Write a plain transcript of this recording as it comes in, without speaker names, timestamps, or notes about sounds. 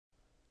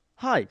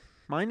Hi,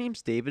 my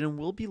name's David and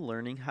we'll be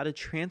learning how to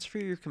transfer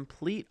your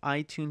complete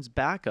iTunes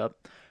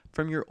backup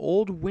from your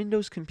old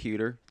Windows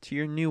computer to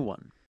your new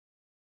one.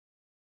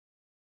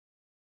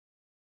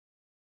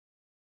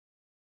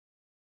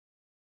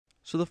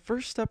 So the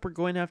first step we're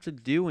going to have to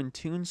do in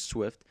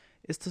TuneSwift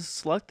is to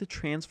select the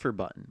transfer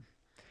button.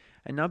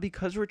 And now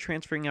because we're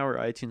transferring our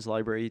iTunes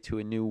library to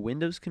a new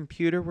Windows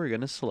computer, we're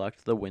going to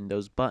select the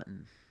Windows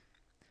button.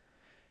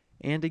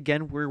 And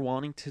again, we're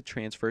wanting to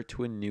transfer it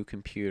to a new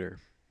computer.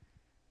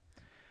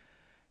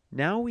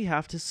 Now we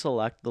have to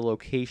select the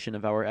location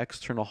of our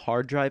external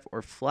hard drive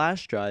or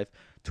flash drive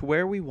to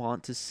where we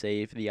want to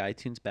save the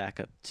iTunes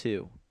backup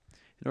to.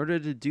 In order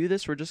to do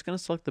this, we're just going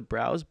to select the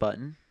Browse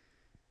button,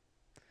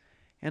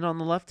 and on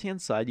the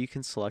left-hand side, you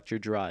can select your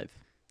drive.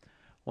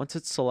 Once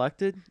it's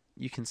selected,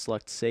 you can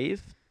select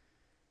Save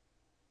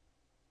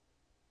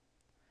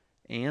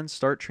and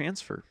Start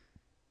Transfer.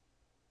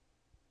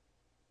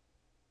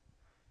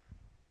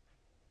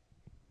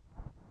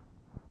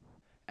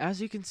 As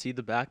you can see,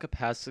 the backup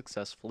has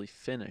successfully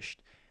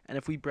finished. And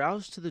if we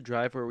browse to the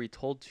drive where we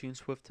told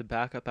TuneSwift to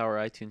back up our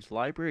iTunes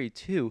library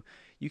to,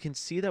 you can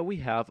see that we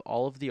have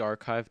all of the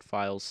archived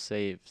files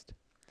saved.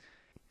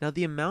 Now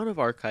the amount of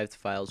archived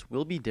files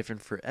will be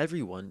different for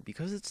everyone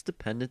because it's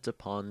dependent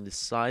upon the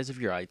size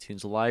of your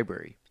iTunes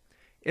library.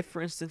 If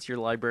for instance your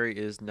library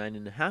is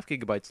 9.5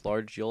 gigabytes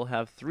large, you'll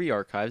have 3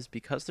 archives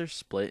because they're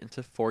split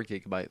into 4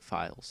 gigabyte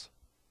files.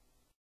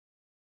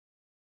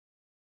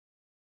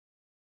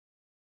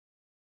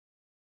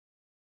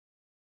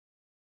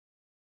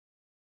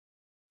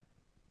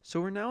 So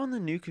we're now on the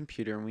new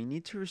computer and we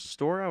need to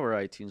restore our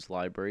iTunes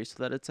library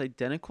so that it's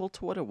identical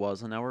to what it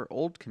was on our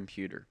old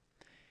computer.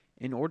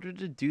 In order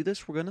to do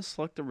this, we're going to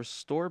select the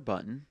Restore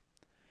button,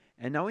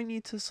 and now we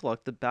need to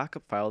select the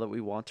backup file that we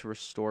want to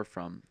restore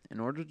from. In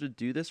order to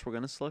do this, we're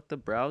going to select the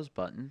Browse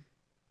button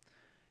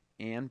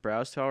and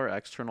browse to our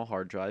external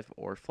hard drive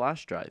or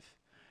flash drive.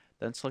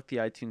 Then select the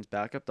iTunes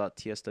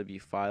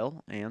backup.tsw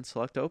file and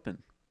select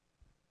Open.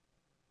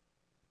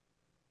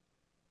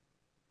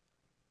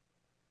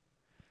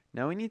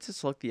 Now we need to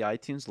select the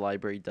iTunes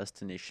library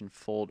destination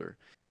folder.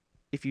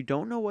 If you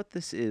don't know what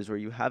this is or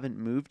you haven't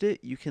moved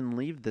it, you can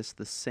leave this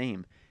the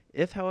same.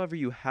 If, however,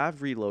 you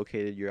have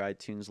relocated your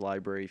iTunes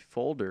library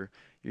folder,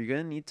 you're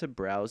going to need to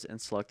browse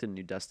and select a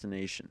new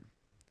destination.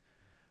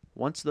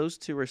 Once those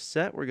two are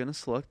set, we're going to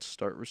select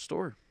Start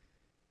Restore.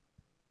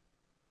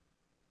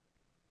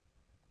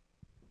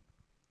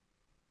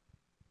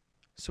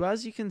 So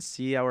as you can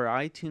see, our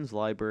iTunes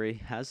library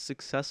has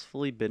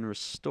successfully been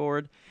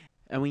restored,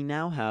 and we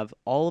now have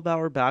all of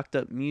our backed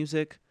up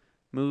music,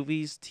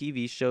 movies,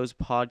 TV shows,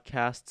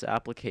 podcasts,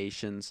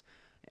 applications,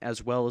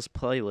 as well as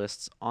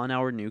playlists on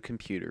our new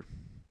computer.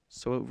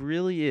 So it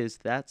really is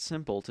that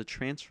simple to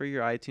transfer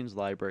your iTunes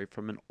library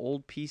from an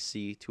old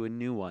PC to a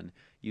new one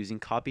using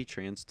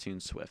CopyTrans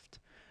TuneSwift.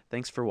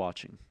 Thanks for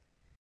watching.